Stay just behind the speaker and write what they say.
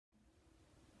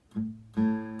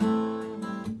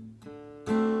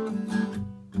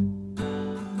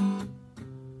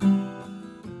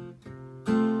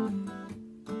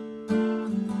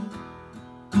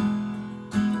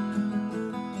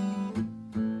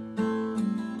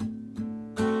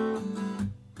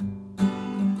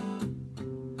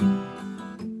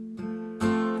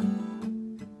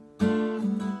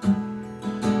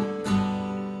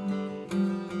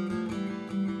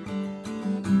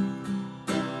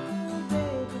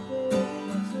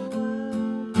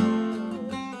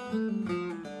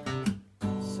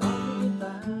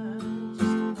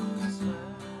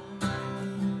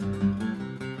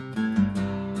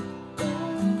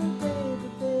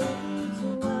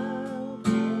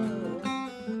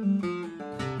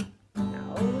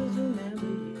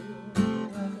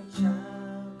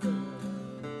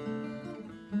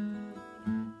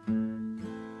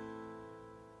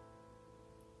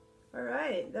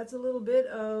that's a little bit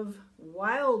of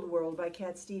Wild World by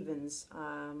Cat Stevens.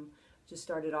 Just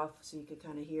started off so you could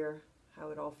kind of hear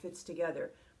how it all fits together.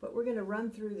 But we're going to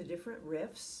run through the different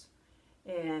riffs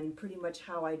and pretty much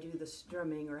how I do the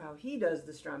strumming, or how he does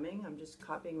the strumming. I'm just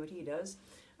copying what he does.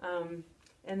 And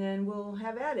then we'll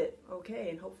have at it,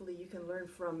 okay? And hopefully you can learn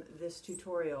from this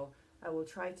tutorial. I will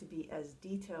try to be as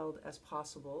detailed as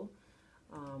possible.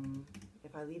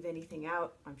 If I leave anything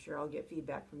out, I'm sure I'll get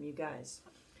feedback from you guys.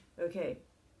 Okay.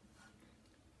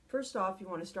 First off, you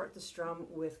want to start the strum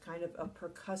with kind of a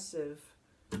percussive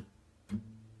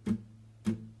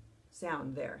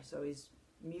sound there. So he's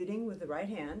muting with the right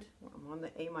hand. I'm on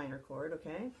the A minor chord,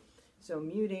 okay? So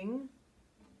muting,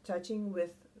 touching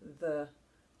with the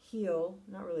heel,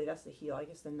 not really, that's the heel, I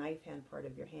guess the knife hand part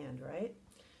of your hand, right?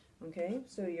 Okay,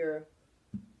 so you're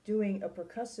doing a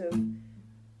percussive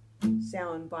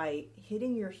sound by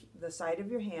hitting the side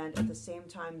of your hand at the same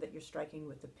time that you're striking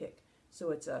with the pick.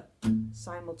 So it's a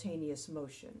simultaneous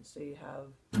motion. So you have,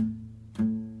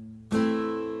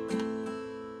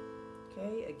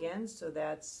 okay, again, so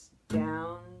that's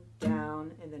down,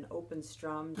 down, and then open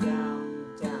strum,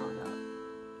 down, down, up.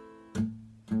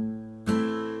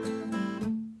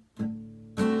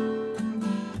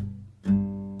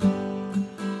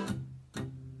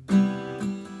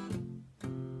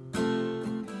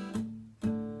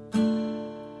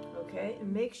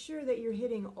 Make sure that you're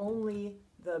hitting only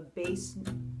the bass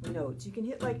notes. You can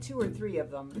hit like 2 or 3 of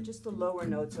them, but just the lower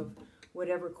notes of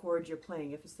whatever chord you're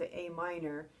playing. If it's the A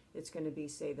minor, it's going to be,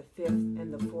 say, the 5th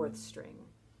and the 4th string.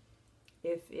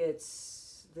 If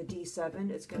it's the D7,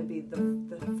 it's going to be the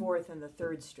 4th and the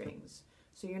 3rd strings.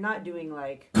 So you're not doing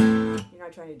like, you're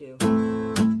not trying to do,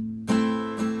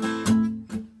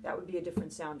 that would be a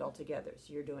different sound altogether.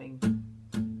 So you're doing,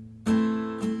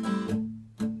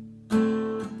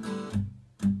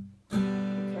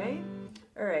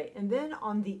 and then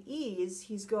on the E's,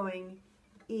 he's going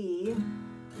E,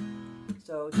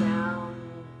 so down,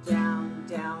 down,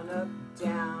 down, up,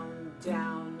 down,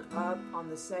 down, up on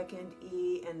the second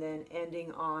E, and then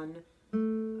ending on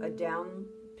a down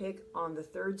pick on the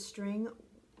 3rd string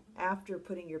after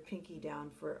putting your pinky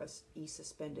down for a E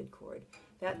suspended chord.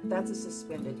 That's a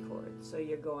suspended chord. So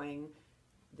you're going,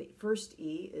 the first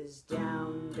E is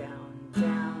down, down,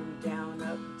 down, down,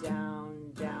 up,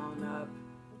 down, down, up.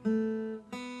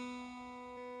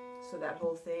 So that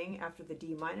whole thing after the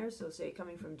D minor, so say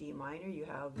coming from D minor, you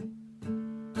have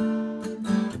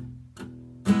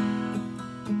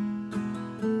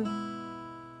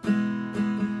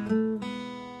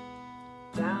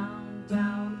down,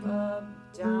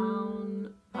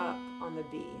 down, up on the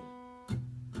B.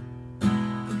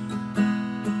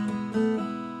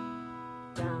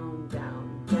 Down,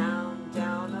 down, down,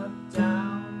 down, up,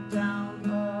 down, down,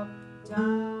 up,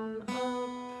 down, up.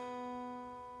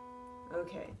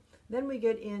 Okay. Then we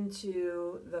get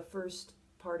into the first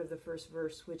part of the first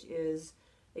verse, which is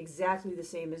exactly the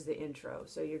same as the intro.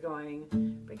 So you're going,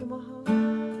 breaking my heart,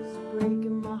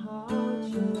 breaking my heart,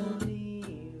 you're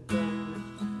leaving,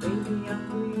 baby, I'm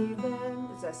grieving.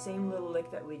 It's that same little lick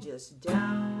that we just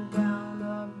down, down,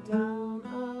 up,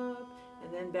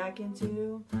 and then back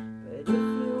into, but if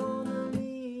you wanna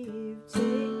leave,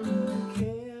 take good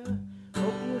care,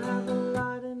 hope you have a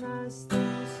lot of nice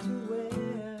things to wear.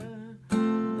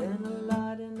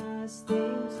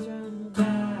 Things turn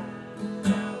bad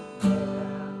out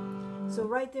there. So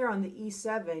right there on the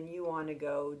E7, you want to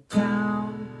go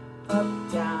down, up,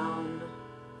 down.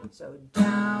 So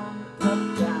down,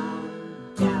 up,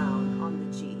 down, down on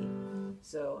the G.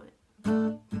 So,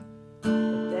 but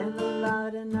then a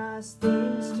lot of nice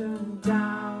things turn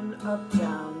down, up,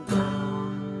 down,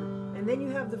 down. And then you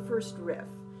have the first riff.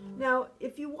 Now,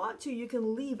 if you want to, you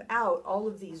can leave out all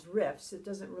of these riffs. It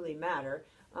doesn't really matter.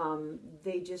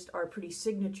 They just are pretty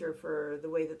signature for the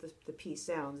way that the piece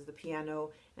sounds. The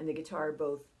piano and the guitar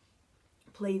both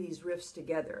play these riffs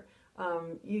together.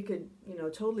 You could,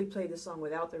 totally play the song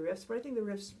without the riffs, but I think the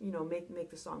riffs, make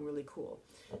the song really cool.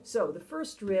 So the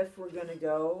first riff, we're going to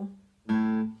go,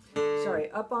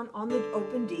 up on the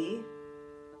open D,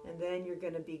 and then you're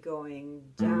going to be going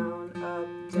down, up,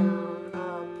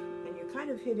 and you're kind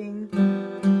of hitting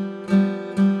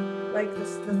like the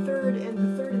third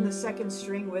and the second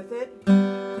string with it, but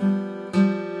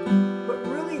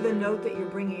really the note that you're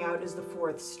bringing out is the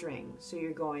 4th string. So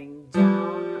you're going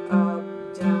down, up,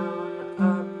 down,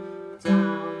 up,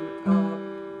 down, up,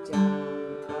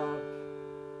 down, up,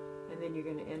 and then you're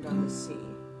going to end on the C.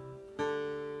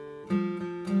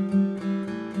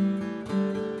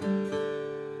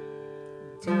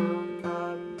 Down,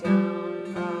 up,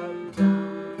 down, up,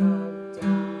 down, up,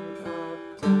 down, up,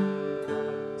 down,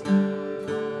 up, down,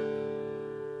 up.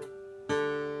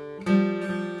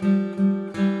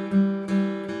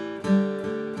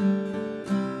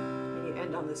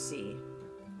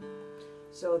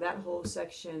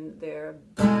 section there.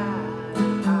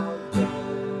 Bad out there.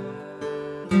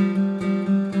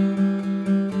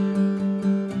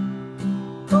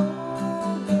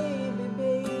 Oh, baby,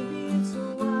 baby, it's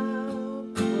a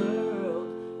wild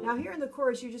world. Now here in the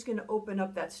chorus, you're just going to open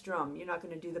up that strum. You're not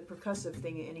going to do the percussive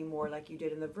thing anymore like you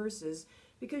did in the verses,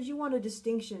 because you want a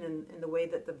distinction in the way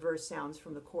that the verse sounds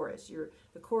from the chorus.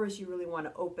 The chorus, you really want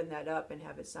to open that up and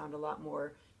have it sound a lot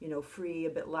more, you know, free, a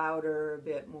bit louder, a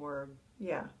bit more,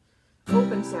 yeah,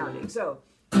 open sounding. So,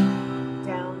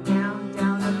 down, down,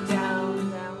 down, up, down,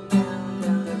 down, down,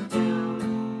 down, up, down.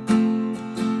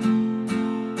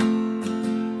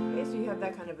 Okay, so you have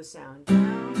that kind of a sound.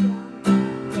 Down, down,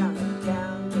 down, up,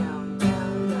 down, down, down,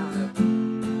 down, up.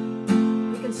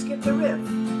 You can skip the riff.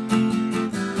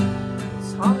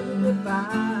 Hard to get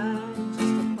by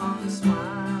just upon a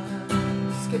smile,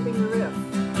 skipping the riff.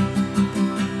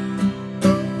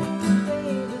 Oh,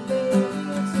 baby, baby,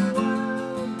 it's a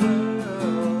wild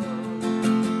world.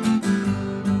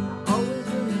 I always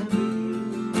remember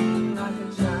you like a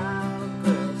child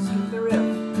girl. Skip the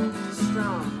riff, just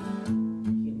strum.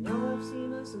 You know I've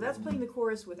seen us. So that's playing the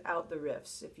chorus without the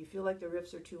riffs. If you feel like the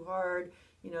riffs are too hard,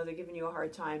 you know, they're giving you a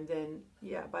hard time, then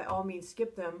yeah, by all means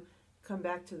skip them. Come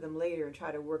back to them later and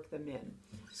try to work them in.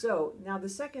 So now the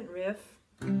second riff.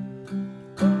 Oh,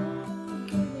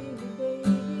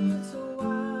 baby, it's a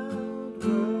wild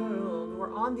world.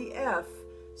 We're on the F,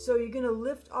 so you're going to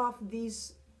lift off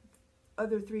these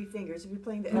other three fingers. If you're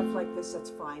playing the F like this,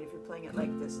 that's fine. If you're playing it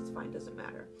like this, it's fine. Doesn't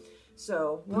matter.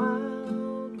 So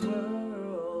wild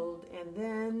world, and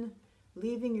then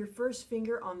leaving your first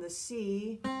finger on the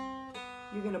C,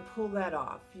 you're going to pull that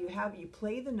off. You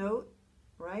play the note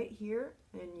right here,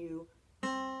 and you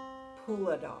pull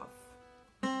it off.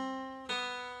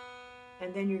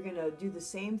 And then you're going to do the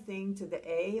same thing to the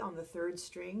A on the 3rd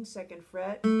string, 2nd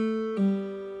fret. And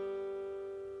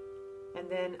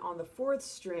then on the 4th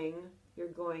string, you're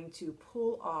going to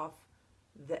pull off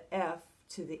the F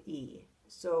to the E.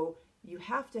 So you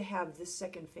have to have this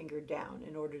 2nd finger down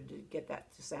in order to get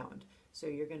that to sound. So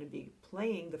you're going to be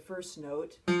playing the first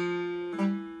note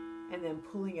and then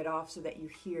pulling it off so that you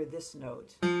hear this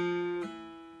note. And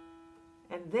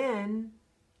then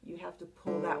you have to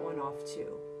pull that one off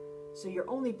too. So you're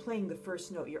only playing the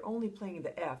first note. You're only playing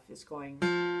the F. It's going.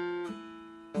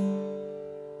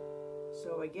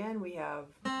 So again, we have.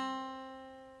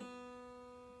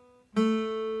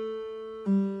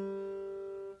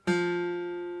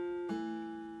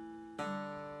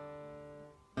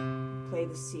 Play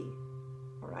the C.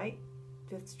 All right?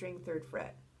 5th string, 3rd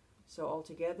fret. So all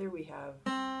together we have.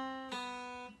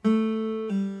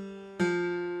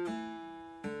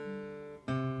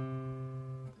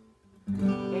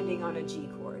 Ending on a G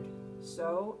chord.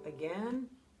 So again.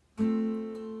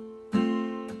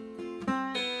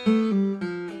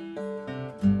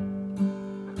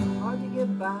 Hard to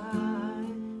get by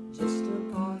just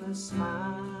upon a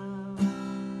smile.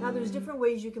 Now there's different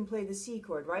ways you can play the C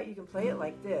chord, right? You can play it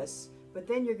like this, but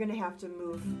then you're going to have to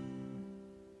move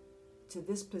to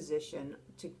this position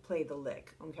to play the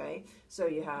lick, okay? So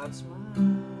you have smile.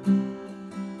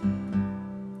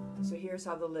 So here's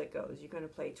how the lick goes. You're going to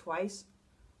play twice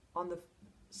on the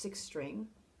 6th string,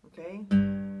 okay?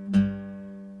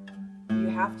 You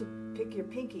have to pick your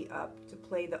pinky up to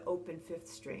play the open 5th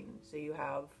string. So you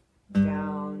have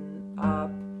down,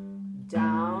 up,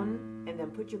 down, and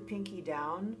then put your pinky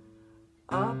down,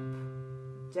 up,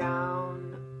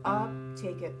 down, up,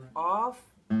 take it off,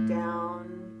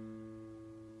 down,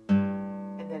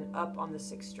 and then up on the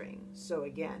 6th string. So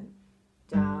again,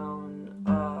 down,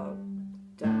 up,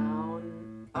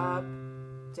 down, up,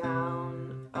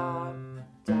 down, up,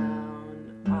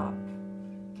 down, up.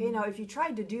 Okay, now if you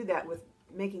tried to do that with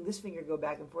making this finger go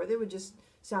back and forth, it would just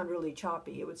sound really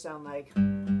choppy. It would sound like,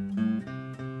 and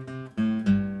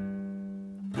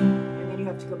then you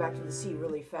have to go back to the C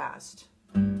really fast.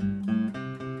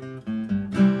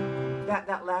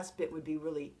 That last bit would be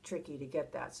really tricky to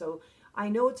get that. So I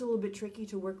know it's a little bit tricky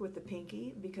to work with the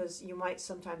pinky because you might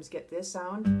sometimes get this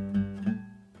sound.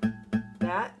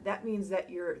 That means that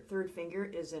your 3rd finger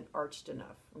isn't arched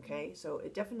enough, okay? So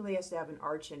it definitely has to have an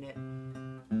arch in it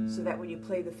so that when you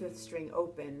play the 5th string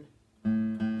open,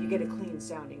 you get a clean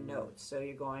sounding note. So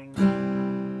you're going.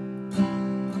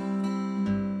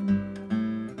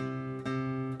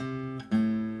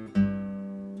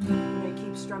 And then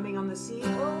keep strumming on the C.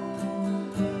 Oh,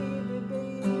 baby,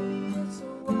 baby, it's a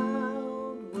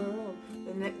wild world.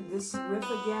 And this riff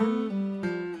again.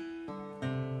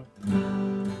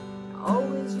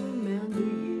 Always remember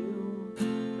you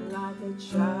like a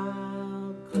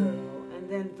child girl. And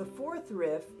then the 4th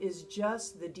riff is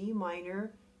just the D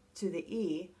minor to the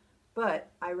E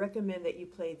But I recommend that you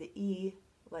play the E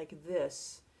like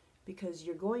this, because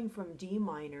you're going from D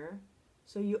minor,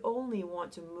 so you only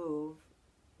want to move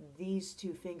these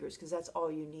two fingers because that's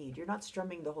all you need. You're not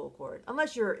strumming the whole chord.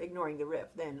 Unless you're ignoring the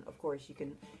riff, then of course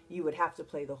you would have to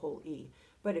play the whole E.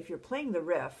 But if you're playing the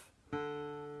riff,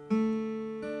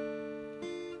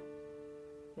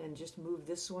 then just move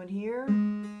this one here.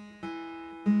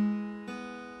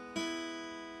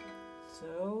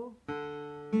 So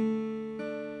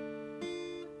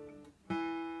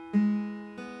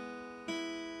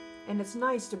and it's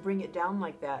nice to bring it down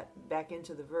like that back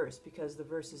into the verse, because the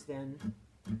verse is then,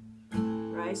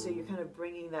 right? So you're kind of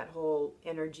bringing that whole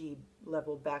energy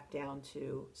level back down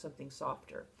to something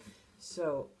softer.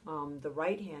 So the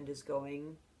right hand is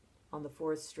going on the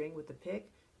 4th string with the pick,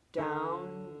 down,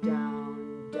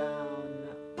 down, down,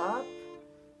 up,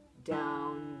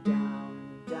 down,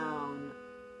 down, down,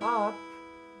 up.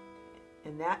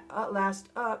 And that last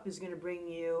up is going to bring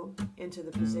you into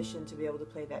the position to be able to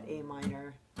play that A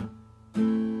minor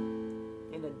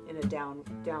in a down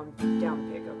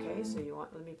pick, okay? So you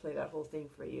want, let me play that whole thing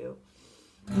for you.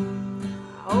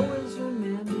 I always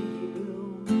remember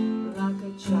you like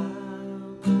a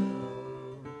child.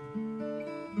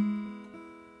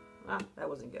 Ah, that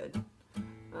wasn't good.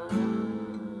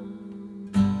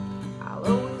 I'll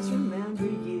always remember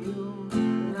you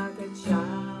like a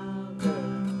child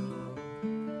girl.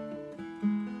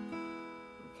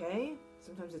 Okay?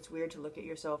 Sometimes it's weird to look at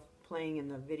yourself playing in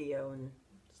the video and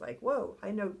it's like, whoa,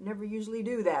 I never usually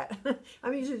do that.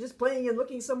 I'm usually just playing and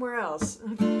looking somewhere else.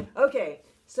 Okay,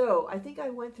 so I think I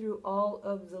went through all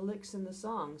of the licks in the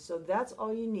song, so that's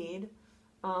all you need.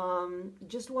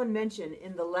 Just one mention,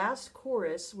 in the last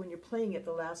chorus, when you're playing it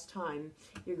the last time,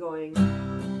 you're going,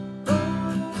 oh,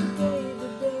 baby,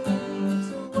 baby,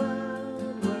 it's a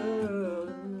wild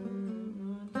world.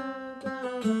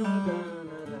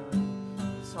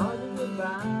 It's hard to get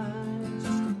by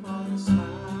just upon a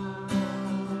smile.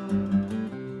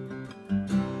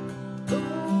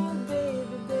 Oh,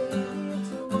 baby, baby,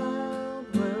 it's a wild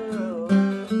world.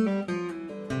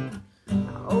 I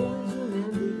always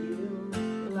remember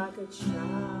you like a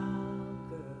child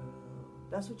girl.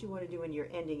 That's what you want to do when you're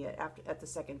ending it at the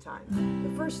second time.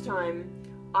 The first time,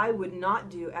 I would not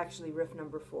do actually riff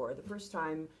number 4. The first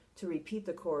time, to repeat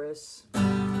the chorus,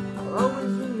 I'll always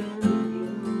remember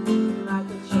you like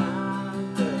a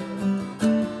child girl.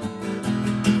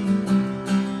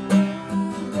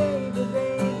 Oh, baby,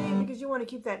 baby, because you want to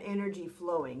keep that energy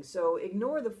flowing. So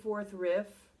ignore the 4th riff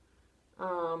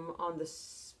on the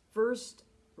first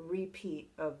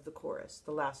repeat of the chorus,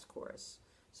 the last chorus,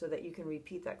 so that you can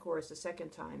repeat that chorus a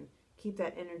second time. Keep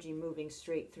that energy moving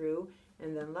straight through,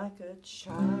 and then like a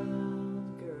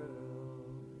child girl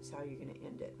is how you're going to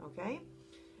end it, okay?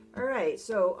 All right,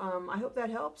 so I hope that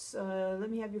helps. Let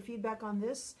me have your feedback on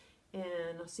this,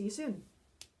 and I'll see you soon.